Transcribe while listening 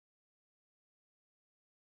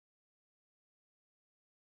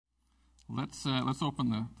Let's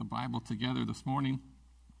open the Bible together this morning.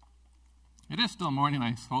 It is still morning,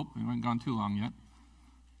 I hope. We haven't gone too long yet.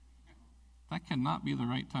 That cannot be the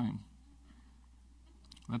right time.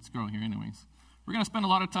 Let's go here anyways. We're going to spend a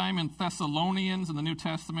lot of time in Thessalonians in the New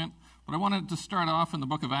Testament, but I wanted to start off in the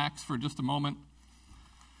book of Acts for just a moment.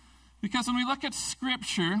 Because when we look at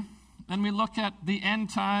Scripture, and we look at the end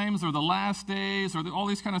times or the last days or all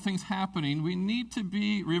these kind of things happening, we need to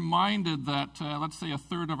be reminded that, let's say a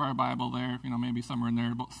third of our Bible there, maybe somewhere in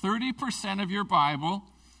there, about 30% of your Bible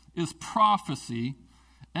is prophecy,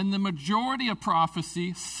 and the majority of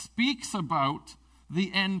prophecy speaks about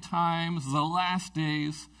the end times, the last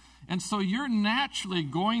days. And so you're naturally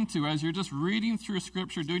going to, as you're just reading through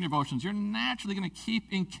Scripture, doing devotions, you're naturally going to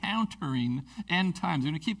keep encountering end times.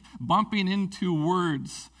 You're going to keep bumping into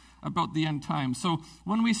words about the end times. So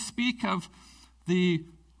when we speak of the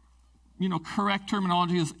correct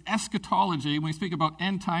terminology is eschatology, when we speak about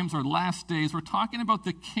end times or last days, we're talking about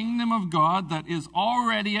the kingdom of God that is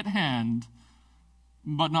already at hand,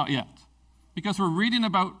 but not yet. Because we're reading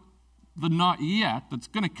about the not yet that's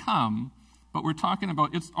going to come, but we're talking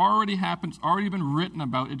about it's already happened, it's already been written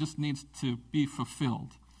about, it just needs to be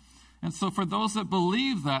fulfilled. And so for those that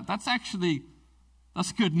believe that, that's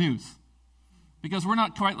good news. Because we're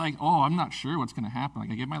not quite like, I'm not sure what's going to happen. Like,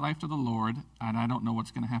 I gave my life to the Lord, and I don't know what's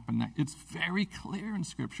going to happen next. It's very clear in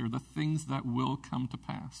Scripture, the things that will come to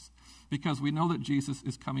pass. Because we know that Jesus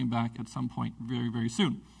is coming back at some point very, very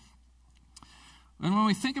soon. And when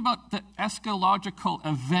we think about the eschatological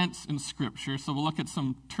events in Scripture, so we'll look at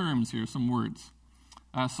some terms here, some words.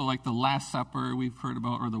 So like the Last Supper we've heard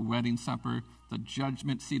about, or the wedding supper, the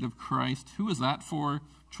judgment seat of Christ. Who is that for?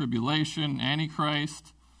 Tribulation,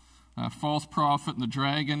 Antichrist. False prophet and the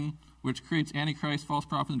dragon, which creates Antichrist, false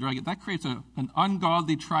prophet and the dragon. That creates an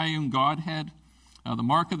ungodly triune Godhead. The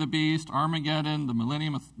mark of the beast, Armageddon, the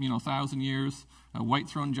millennium of 1,000 years, white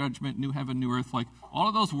throne judgment, new heaven, new earth. Like all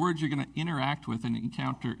of those words you're going to interact with and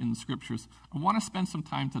encounter in the Scriptures. I want to spend some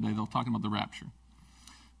time today, though, talking about the rapture.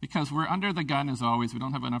 Because we're under the gun as always. We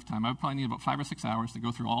don't have enough time. I would probably need about 5 or 6 hours to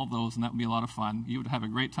go through all of those, and that would be a lot of fun. You would have a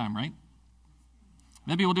great time, right?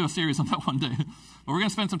 Maybe we'll do a series on that one day. But we're going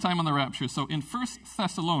to spend some time on the rapture. So in 1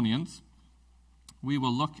 Thessalonians, we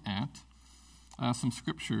will look at some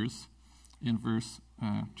scriptures in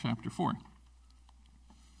chapter 4.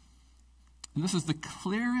 And this is the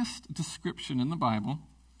clearest description in the Bible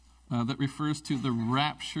that refers to the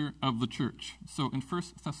rapture of the church. So in 1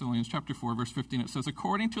 Thessalonians chapter 4, verse 15, it says,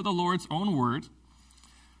 "According to the Lord's own word,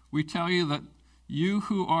 we tell you that you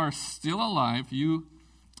who are still alive, you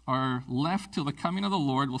are left till the coming of the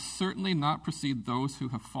Lord will certainly not precede those who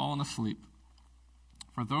have fallen asleep.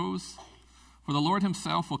 For the Lord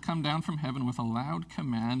himself will come down from heaven with a loud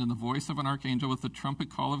command and the voice of an archangel with the trumpet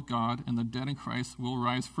call of God, and the dead in Christ will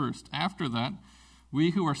rise first. After that,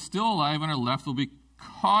 we who are still alive and are left will be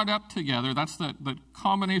caught up together." That's the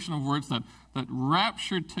combination of words that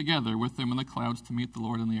raptured together with them in the clouds to meet the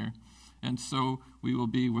Lord in the air. And so we will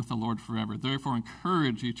be with the Lord forever. Therefore,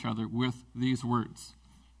 encourage each other with these words.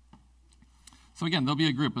 So again, there'll be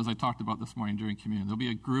a group, as I talked about this morning during communion. There'll be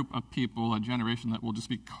a group of people, a generation that will just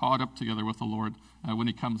be caught up together with the Lord when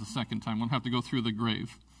he comes the second time. Won't have to go through the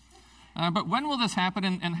grave. But when will this happen,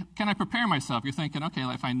 and can I prepare myself? You're thinking, okay,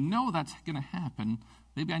 if I know that's going to happen,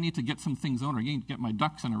 maybe I need to get some things in order. I need to get my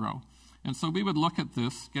ducks in a row. And so we would look at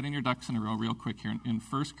this, getting your ducks in a row real quick here, in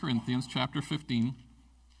 1 Corinthians chapter 15,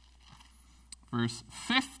 verse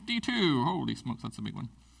 52. Holy smokes, that's a big one.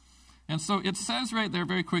 And so it says right there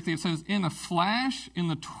very quickly, it says, "In a flash, in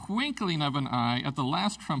the twinkling of an eye, at the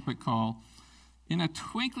last trumpet call, in a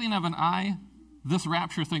twinkling of an eye, this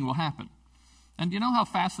rapture thing will happen." And you know how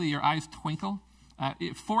fastly your eyes twinkle?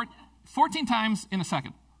 14 times in a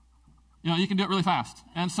second. You can do it really fast.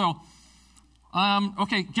 And so,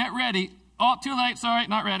 okay, get ready. Oh, too late, sorry,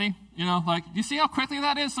 not ready. You see how quickly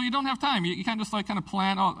that is? So you don't have time. You kind of just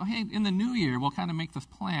plan, hey, in the new year, we'll kind of make this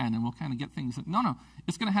plan and we'll kind of get things. No,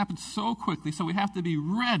 it's going to happen so quickly, so we have to be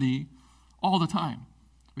ready all the time.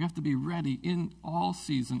 We have to be ready in all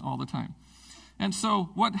season, all the time. And so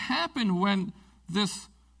what happened when this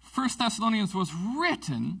 1 Thessalonians was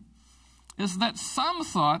written is that some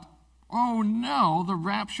thought, oh no, the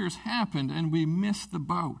rapture's happened and we missed the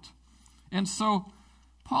boat. And so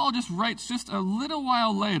Paul just writes just a little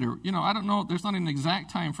while later. I don't know, there's not an exact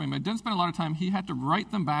time frame. It didn't spend a lot of time. He had to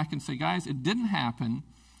write them back and say, guys, it didn't happen.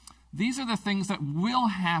 These are the things that will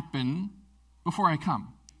happen before I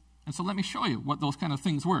come. And so let me show you what those kind of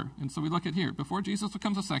things were. And so we look at here. Before Jesus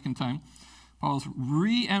comes a second time, Paul's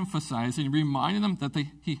re-emphasizing, reminding them that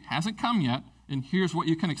he hasn't come yet, and here's what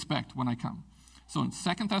you can expect when I come. So in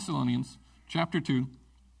 2 Thessalonians chapter 2,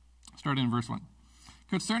 starting in verse 1.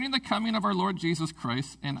 Concerning the coming of our Lord Jesus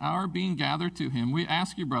Christ and our being gathered to him, we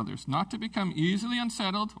ask you, brothers, not to become easily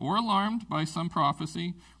unsettled or alarmed by some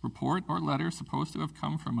prophecy, report, or letter supposed to have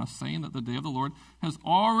come from us, saying that the day of the Lord has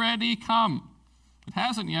already come. It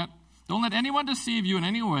hasn't yet. Don't let anyone deceive you in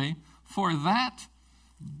any way, for that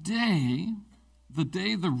day, the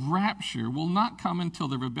day the rapture, will not come until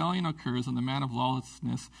the rebellion occurs and the man of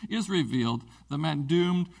lawlessness is revealed, the man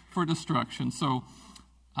doomed for destruction. So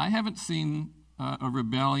I haven't seen a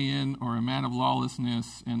rebellion or a man of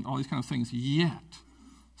lawlessness and all these kind of things yet.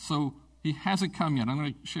 So he hasn't come yet. I'm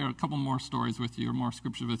going to share a couple more stories with you or more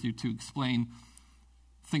scripture with you to explain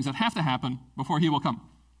things that have to happen before he will come.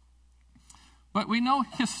 But we know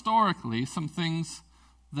historically some things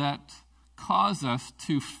that cause us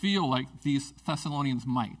to feel like these Thessalonians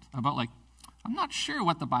might. About like, I'm not sure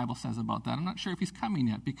what the Bible says about that. I'm not sure if he's coming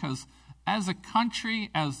yet, because as a country,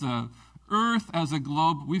 as a earth, as a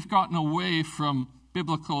globe, we've gotten away from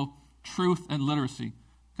biblical truth and literacy.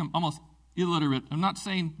 Become almost illiterate. I'm not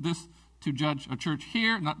saying this to judge a church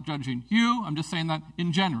here, not judging you. I'm just saying that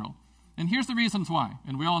in general. And here's the reasons why,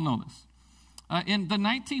 and we all know this. In the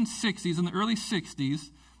 1960s, in the early 60s,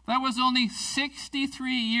 that was only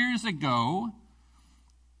 63 years ago,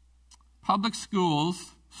 public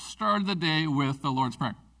schools started the day with the Lord's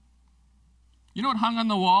Prayer. You know what hung on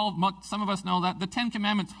the wall? Some of us know that. The Ten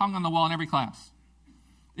Commandments hung on the wall in every class.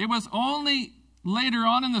 It was only later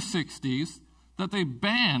on in the 60s that they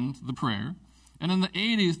banned the prayer, and in the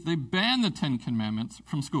 80s, they banned the Ten Commandments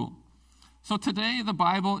from school. So today, the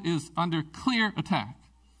Bible is under clear attack.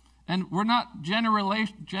 And we're not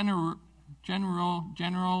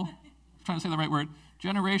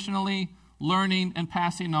generationally learning and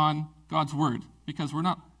passing on God's word, because we're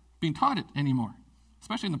not being taught it anymore,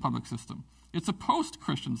 especially in the public system. It's a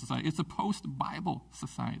post-Christian society. It's a post-Bible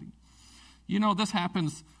society. You know, this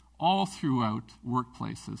happens all throughout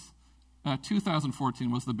workplaces.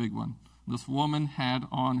 2014 was the big one. This woman had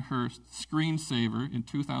on her screensaver in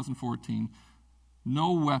 2014,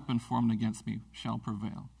 "No weapon formed against me shall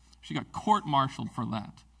prevail." She got court-martialed for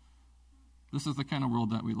that. This is the kind of world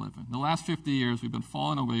that we live in. The last 50 years, we've been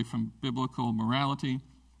falling away from biblical morality.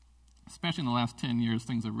 Especially in the last 10 years,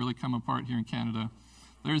 things have really come apart here in Canada.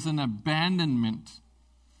 There's an abandonment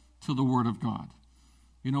to the Word of God.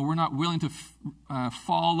 You know, we're not willing to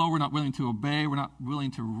follow, we're not willing to obey, we're not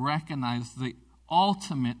willing to recognize the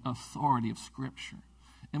ultimate authority of Scripture.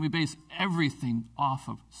 And we base everything off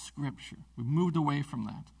of Scripture. We've moved away from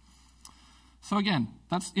that. So again,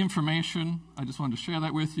 that's information. I just wanted to share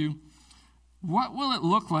that with you. What will it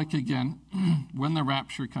look like again when the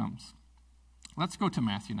rapture comes? Let's go to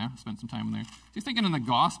Matthew now. Spend some time in there. If you're thinking in the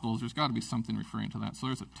Gospels, there's got to be something referring to that. So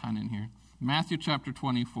there's a ton in here. Matthew chapter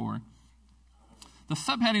 24. The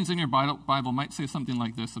subheadings in your Bible might say something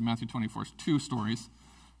like this in Matthew 24. It's two stories.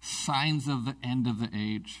 Signs of the end of the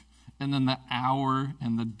age. And then the hour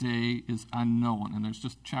and the day is unknown. And there's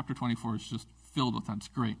just, chapter 24 is just filled with that. It's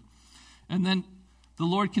great. And then the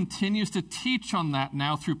Lord continues to teach on that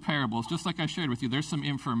now through parables, just like I shared with you. There's some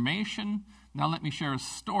information. Now let me share a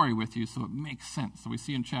story with you so it makes sense. So we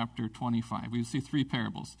see in chapter 25, we see three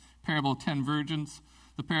parables. Parable of 10 virgins,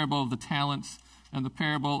 the parable of the talents, and the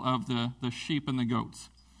parable of the sheep and the goats.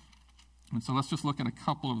 And so let's just look at a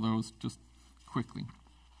couple of those just quickly.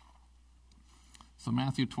 So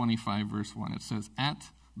Matthew 25, verse 1, it says,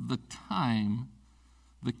 "At the time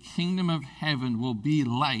the kingdom of heaven will be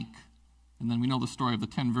like," and then we know the story of the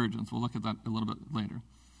 10 virgins. We'll look at that a little bit later.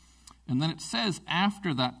 And then it says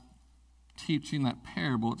after that teaching, that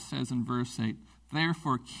parable, it says in verse 8,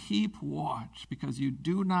 "Therefore keep watch, because you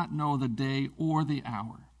do not know the day or the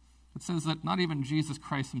hour." It says that not even Jesus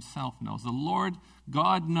Christ himself knows. The Lord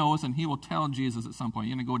God knows, and he will tell Jesus at some point,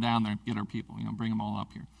 "You're going to go down there and get our people, bring them all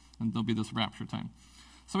up here." And there'll be this rapture time.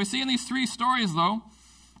 So we see in these three stories, though,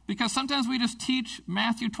 because sometimes we just teach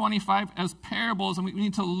Matthew 25 as parables, and we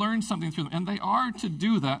need to learn something through them. And they are to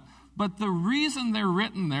do that. But the reason they're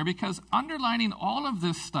written there, because underlining all of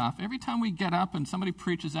this stuff, every time we get up and somebody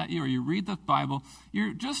preaches at you or you read the Bible,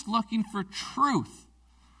 you're just looking for truth.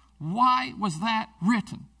 Why was that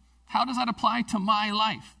written? How does that apply to my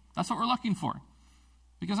life? That's what we're looking for.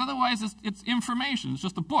 Because otherwise it's information. It's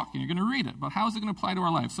just a book and you're going to read it. But how is it going to apply to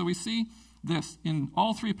our life? So we see this in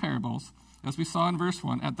all three parables. As we saw in verse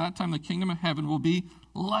 1, at that time the kingdom of heaven will be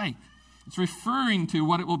like. It's referring to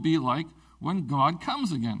what it will be like when God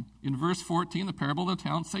comes again. In verse 14, the parable of the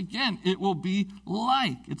talents, again, it will be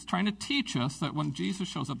like. It's trying to teach us that when Jesus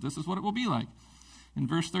shows up, this is what it will be like. In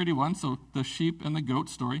verse 31, so the sheep and the goat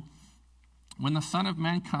story, when the Son of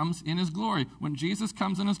Man comes in his glory. When Jesus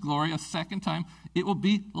comes in his glory a second time, it will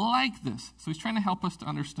be like this. So he's trying to help us to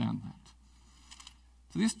understand that.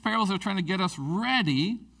 So these parables are trying to get us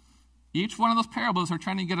ready. Each one of those parables are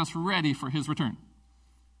trying to get us ready for his return.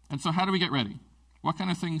 And so how do we get ready? What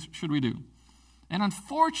kind of things should we do? And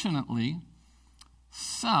unfortunately,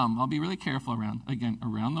 I'll be really careful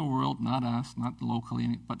around the world, not us, not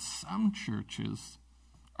locally, but some churches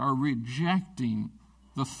are rejecting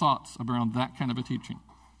the thoughts around that kind of a teaching.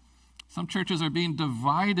 Some churches are being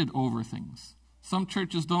divided over things. Some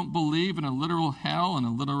churches don't believe in a literal hell and a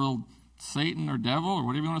literal Satan or devil or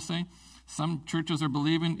whatever you want to say. Some churches are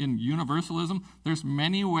believing in universalism. There's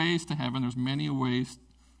many ways to heaven. There's many ways,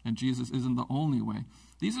 and Jesus isn't the only way.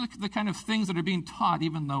 These are the kind of things that are being taught,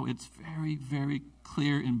 even though it's very, very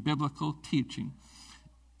clear in biblical teaching.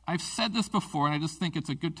 I've said this before, and I just think it's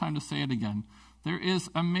a good time to say it again. There is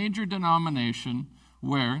a major denomination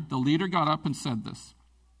where the leader got up and said this: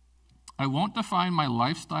 I won't define my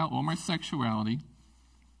lifestyle or my sexuality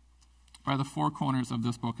by the four corners of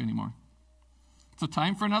this book anymore. It's a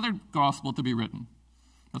time for another gospel to be written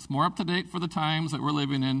that's more up to date for the times that we're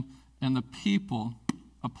living in, and the people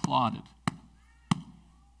applauded.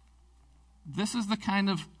 This is the kind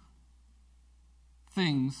of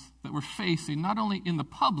things that we're facing, not only in the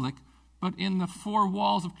public, but in the four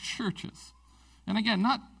walls of churches. And again,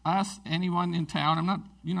 not us, anyone in town. I'm not,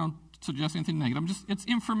 suggesting anything negative. It's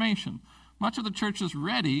information. Much of the church is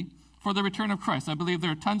ready for the return of Christ. I believe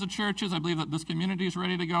there are tons of churches. I believe that this community is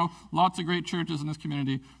ready to go. Lots of great churches in this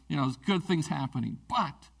community. There's good things happening.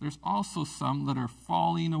 But there's also some that are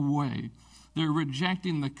falling away. They're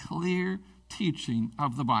rejecting the clear teaching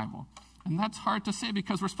of the Bible. And that's hard to say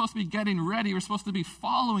because we're supposed to be getting ready. We're supposed to be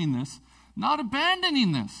following this, not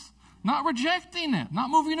abandoning this, not rejecting it, not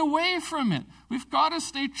moving away from it. We've got to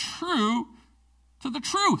stay true to the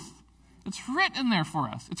truth. It's written there for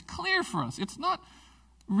us. It's clear for us. It's not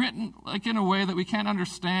written like in a way that we can't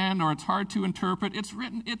understand or it's hard to interpret. It's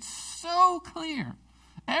written, it's so clear.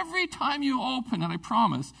 Every time you open it, I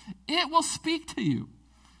promise, it will speak to you.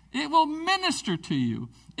 It will minister to you.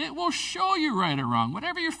 It will show you right or wrong.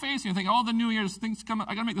 Whatever you're facing, you think, the New Year's things come,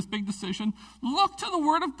 I got to make this big decision. Look to the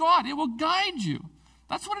Word of God. It will guide you.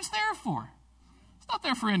 That's what it's there for. It's not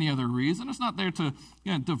there for any other reason. It's not there to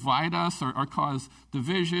divide us or cause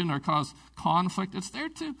division or cause conflict. It's there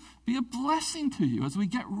to be a blessing to you as we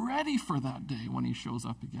get ready for that day when he shows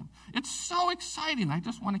up again. It's so exciting. I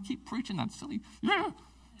just want to keep preaching that silly. Yeah,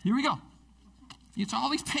 here we go. It's all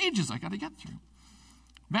these pages I got to get through.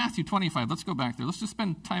 Matthew 25, let's go back there. Let's just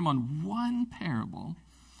spend time on one parable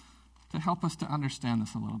to help us to understand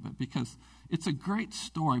this a little bit, because it's a great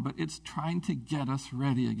story, but it's trying to get us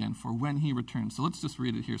ready again for when he returns. So let's just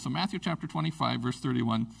read it here. So Matthew chapter 25, verse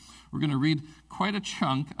 31, we're going to read quite a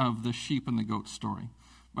chunk of the sheep and the goat story.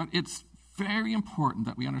 But it's very important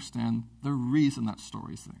that we understand the reason that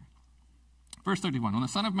story's there. Verse 31, when the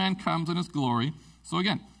Son of Man comes in his glory, so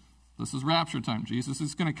again, this is rapture time. Jesus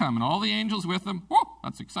is going to come, and all the angels with him. Whoa,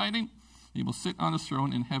 that's exciting. He will sit on his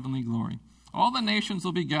throne in heavenly glory. All the nations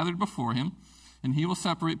will be gathered before him, and he will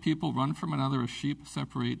separate people one from another as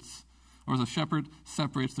a shepherd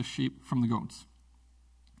separates the sheep from the goats.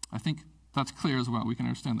 I think that's clear as well. We can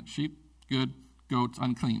understand that sheep, good, goats,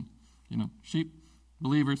 unclean. Sheep,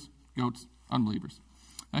 believers, goats, unbelievers.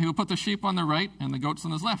 Now he will put the sheep on the right and the goats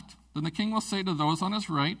on his left. Then the king will say to those on his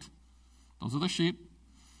right, those are the sheep,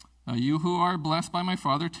 you who are blessed by my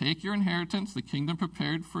Father, take your inheritance, the kingdom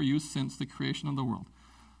prepared for you since the creation of the world.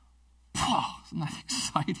 Isn't that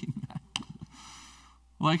exciting, man?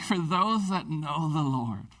 Like, for those that know the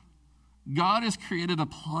Lord, God has created a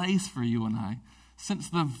place for you and I since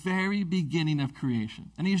the very beginning of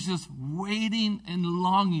creation. And he's just waiting and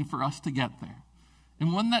longing for us to get there.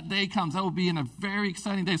 And when that day comes, that will be in a very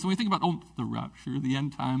exciting day. So when we think about, the rapture, the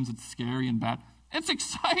end times, it's scary and bad. It's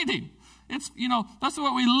exciting. It's, that's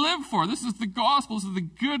what we live for. This is the gospel. This is the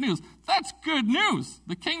good news. That's good news.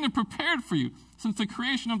 The kingdom prepared for you since the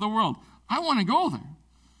creation of the world. I want to go there.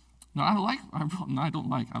 No, I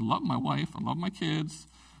love my wife. I love my kids.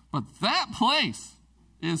 But that place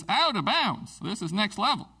is out of bounds. This is next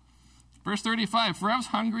level. Verse 35, for I was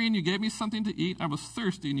hungry and you gave me something to eat. I was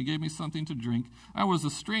thirsty and you gave me something to drink. I was a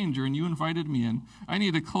stranger and you invited me in. I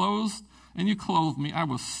needed clothes and you clothed me. I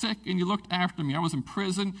was sick and you looked after me. I was in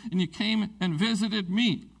prison and you came and visited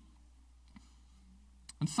me.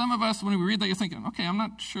 And some of us, when we read that, you're thinking, okay, I'm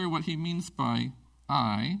not sure what he means by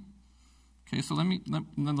I. Okay, so then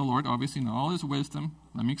the Lord, obviously in all his wisdom,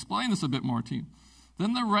 let me explain this a bit more to you.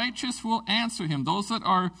 Then the righteous will answer him. Those that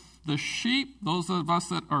are the sheep, those of us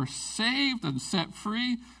that are saved and set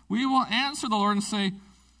free, we will answer the Lord and say,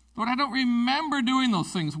 Lord, I don't remember doing those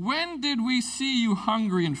things. When did we see you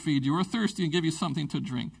hungry and feed you, or thirsty and give you something to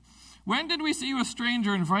drink? When did we see you a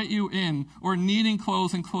stranger, invite you in, or needing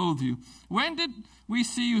clothes and clothe you? When did we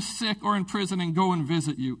see you sick or in prison and go and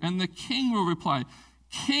visit you? And the king will reply,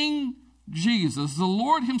 King Jesus, the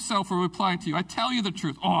Lord himself will reply to you, I tell you the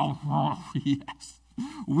truth. Oh, yes.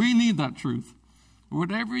 We need that truth.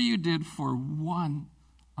 Whatever you did for one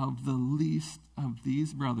of the least of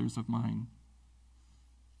these brothers of mine,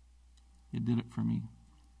 you did it for me.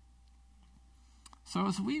 So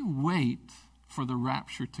as we wait for the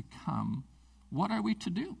rapture to come, what are we to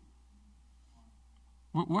do?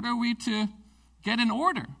 What are we to get in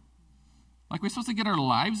order? Like, we're supposed to get our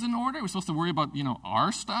lives in order? We're supposed to worry about,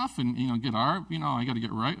 our stuff and, get our, I got to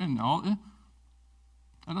get right and all. It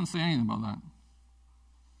doesn't say anything about that.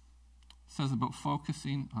 It says about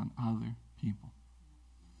focusing on other people.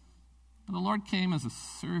 And the Lord came as a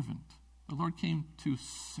servant. The Lord came to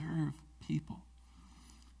serve people.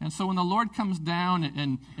 And so when the Lord comes down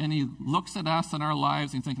and he looks at us and our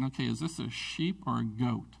lives and he's thinking, okay, is this a sheep or a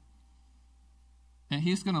goat? And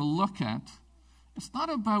he's going to look at, it's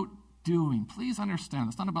not about doing. Please understand.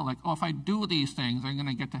 It's not about like, if I do these things, I'm going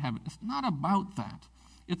to get to heaven. It's not about that.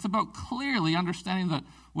 It's about clearly understanding that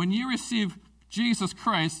when you receive Jesus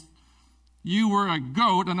Christ, you were a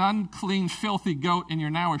goat, an unclean, filthy goat, and you're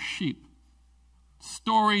now a sheep.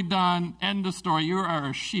 Story done, end of story. You are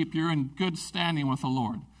a sheep. You're in good standing with the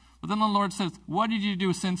Lord. But then the Lord says, what did you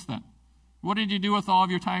do since then? What did you do with all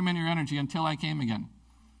of your time and your energy until I came again?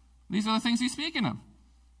 These are the things he's speaking of.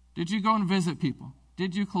 Did you go and visit people?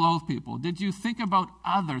 Did you clothe people? Did you think about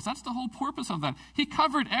others? That's the whole purpose of that. He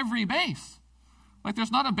covered every base. Like,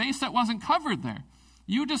 there's not a base that wasn't covered there.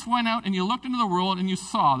 You just went out and you looked into the world and you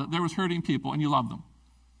saw that there was hurting people and you loved them.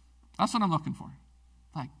 That's what I'm looking for.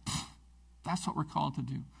 Like, that's what we're called to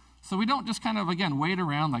do. So we don't just kind of, again, wait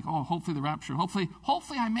around like, hopefully the rapture, hopefully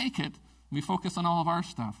I make it. We focus on all of our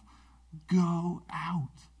stuff. Go out.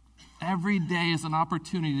 Every day is an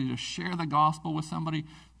opportunity to share the gospel with somebody,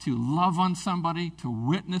 to love on somebody, to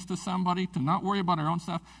witness to somebody, to not worry about our own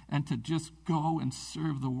stuff, and to just go and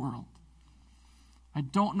serve the world. I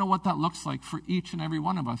don't know what that looks like for each and every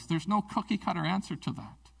one of us. There's no cookie-cutter answer to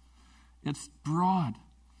that. It's broad,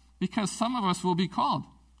 because some of us will be called.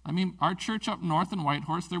 I mean, our church up north in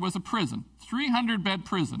Whitehorse, there was a prison, 300-bed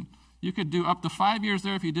prison. You could do up to 5 years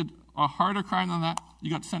there. If you did a harder crime than that, you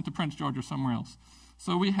got sent to Prince George or somewhere else.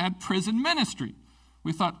 So we had prison ministry.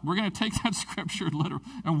 We thought, we're going to take that scripture literal,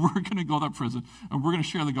 and we're going to go to that prison, and we're going to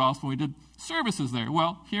share the gospel. We did services there.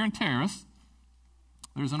 Well, here in Terrace,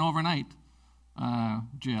 there's an overnight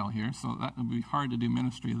jail here, so that would be hard to do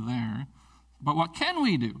ministry there. But what can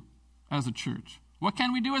we do as a church? What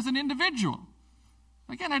can we do as an individual?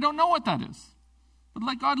 Again, I don't know what that is, but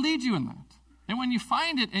let God lead you in that. And when you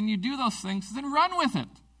find it and you do those things, then run with it.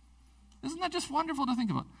 Isn't that just wonderful to think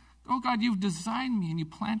about? Oh, God, you've designed me and you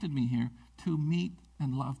planted me here to meet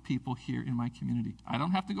and love people here in my community. I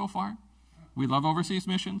don't have to go far. We love overseas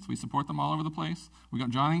missions. We support them all over the place. We got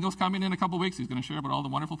John Ingalls coming in a couple weeks. He's going to share about all the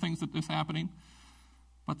wonderful things that is happening.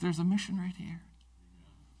 But there's a mission right here.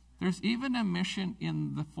 There's even a mission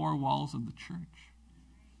in the four walls of the church.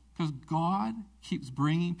 Because God keeps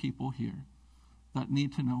bringing people here that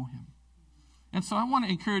need to know him. And so I want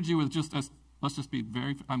to encourage you with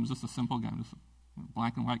I'm just a simple guy. I'm just a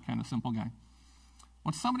black and white kind of simple guy.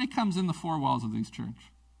 When somebody comes in the four walls of this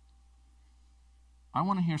church, I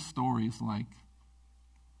want to hear stories like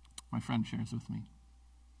my friend shares with me.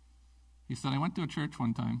 He said, I went to a church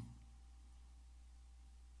one time,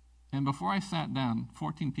 and before I sat down,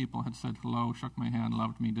 14 people had said hello, shook my hand,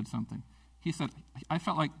 loved me, did something. He said, I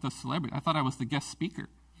felt like the celebrity. I thought I was the guest speaker.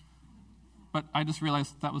 But I just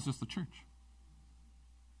realized that was just the church.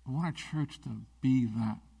 I want our church to be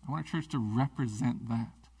that. I want our church to represent that.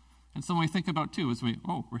 And so when we think about, too, is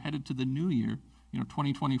we're headed to the new year,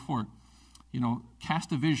 2024.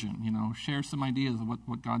 Cast a vision, share some ideas of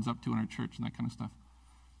what God's up to in our church and that kind of stuff.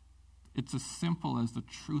 It's as simple as the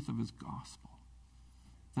truth of his gospel.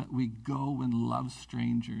 That we go and love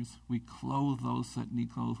strangers. We clothe those that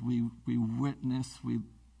need clothes. We witness, we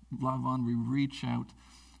love on, we reach out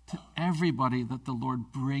to everybody that the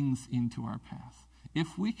Lord brings into our path.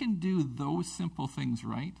 If we can do those simple things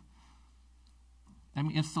right, I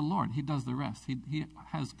mean, it's the Lord. He does the rest. He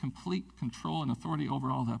has complete control and authority over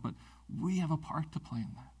all that, but we have a part to play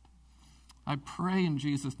in that. I pray in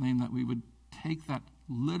Jesus' name that we would take that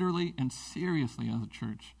literally and seriously as a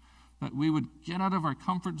church, that we would get out of our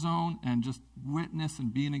comfort zone and just witness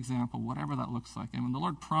and be an example, whatever that looks like. And when the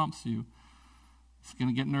Lord prompts you, it's going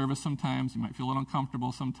to get nervous sometimes. You might feel a little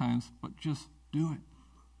uncomfortable sometimes, but just do it.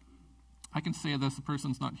 I can say this, the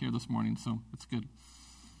person's not here this morning, so it's good.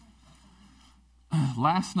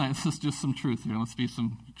 Last night, this is just some truth here. Let's be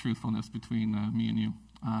some truthfulness between me and you.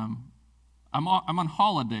 I'm on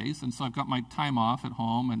holidays, and so I've got my time off at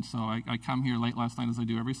home, and so I come here late last night, as I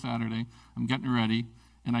do every Saturday. I'm getting ready,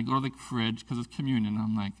 and I go to the fridge because it's communion. And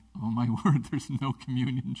I'm like, oh my word, there's no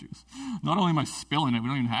communion juice. Not only am I spilling it, we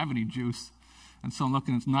don't even have any juice. And so I'm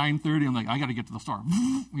looking, it's 9:30. I'm like, I got to get to the store.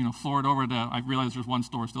 Floor it over to, I realize there's one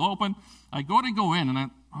store still open. I go in,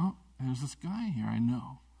 and there's this guy here I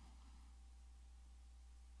know.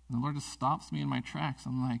 And the Lord just stops me in my tracks.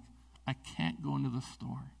 I'm like, I can't go into the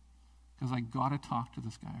store because I got to talk to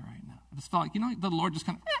this guy right now. I just felt like, the Lord just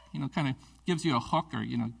kind of gives you a hook, or,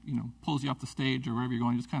 pulls you off the stage or wherever you're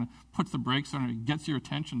going. Just kind of puts the brakes on, or gets your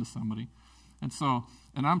attention to somebody.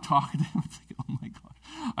 And I'm talking to him, thinking, oh my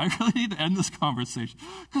gosh, I really need to end this conversation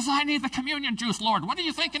because I need the communion juice, Lord. What are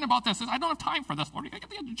you thinking about this? I don't have time for this, Lord. You got to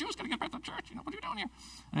get the juice, got to get back to church. What are you doing here?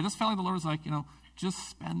 And I just felt like the Lord was like, just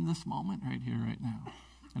spend this moment right here, right now.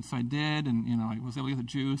 And so I did, and, I was able to get the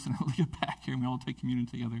juice, and I was able to get back here, and we all take communion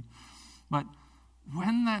together. But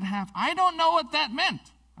when that happened, I don't know what that meant.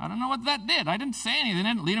 I don't know what that did. I didn't say anything.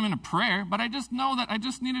 I didn't lead him in a prayer, but I just know that I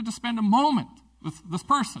just needed to spend a moment with this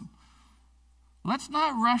person. Let's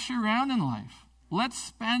not rush around in life. Let's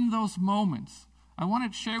spend those moments. I want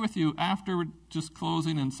to share with you, after we're just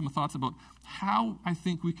closing, and some thoughts about how I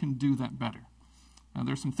think we can do that better.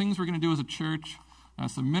 There's some things we're going to do as a church,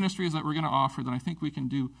 some ministries that we're going to offer that I think we can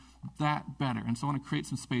do that better. And so I want to create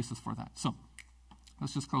some spaces for that. So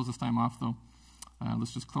let's just close this time off, though.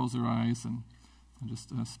 Let's just close our eyes and just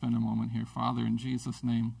spend a moment here. Father, in Jesus'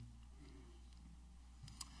 name,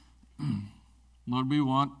 Lord, we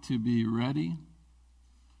want to be ready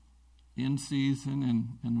in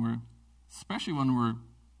season, and we're, especially when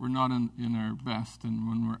we're not in our best and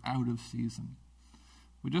when we're out of season.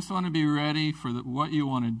 We just want to be ready for what you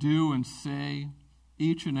want to do and say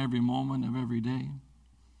each and every moment of every day.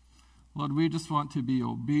 Lord, we just want to be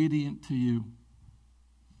obedient to you.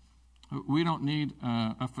 We don't need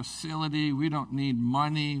a facility. We don't need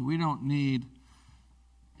money. We don't need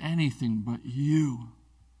anything but you.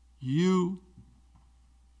 You,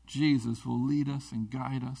 Jesus, will lead us and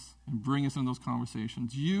guide us and bring us in those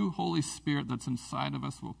conversations. You, Holy Spirit, that's inside of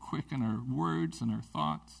us, will quicken our words and our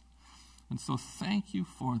thoughts. And so thank you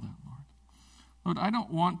for that, Lord. Lord, I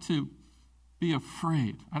don't want to be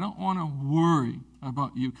afraid. I don't want to worry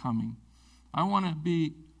about you coming. I want to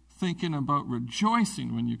be thinking about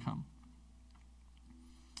rejoicing when you come.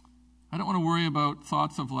 I don't want to worry about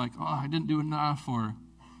thoughts of like, oh, I didn't do enough, or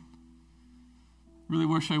really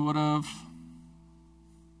wish I would have.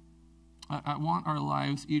 I want our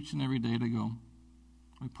lives each and every day to go.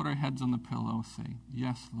 We put our heads on the pillow, say,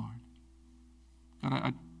 yes, Lord. God,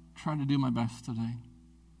 I tried to do my best today.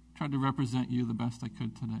 Tried to represent you the best I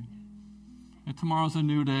could today. And tomorrow's a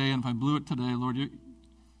new day, and if I blew it today, Lord,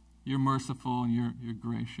 you're merciful and you're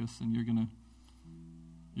gracious, and you're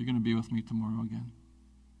gonna be with me tomorrow again.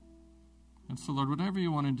 And so, Lord, whatever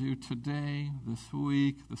you want to do today, this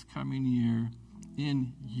week, this coming year,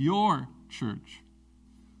 in your church,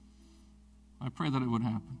 I pray that it would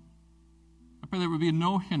happen. I pray there would be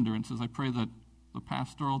no hindrances. I pray that the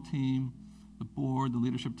pastoral team, the board, the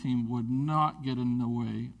leadership team would not get in the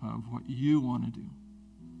way of what you want to do.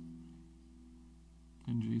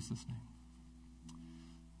 In Jesus' name,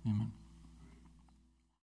 amen.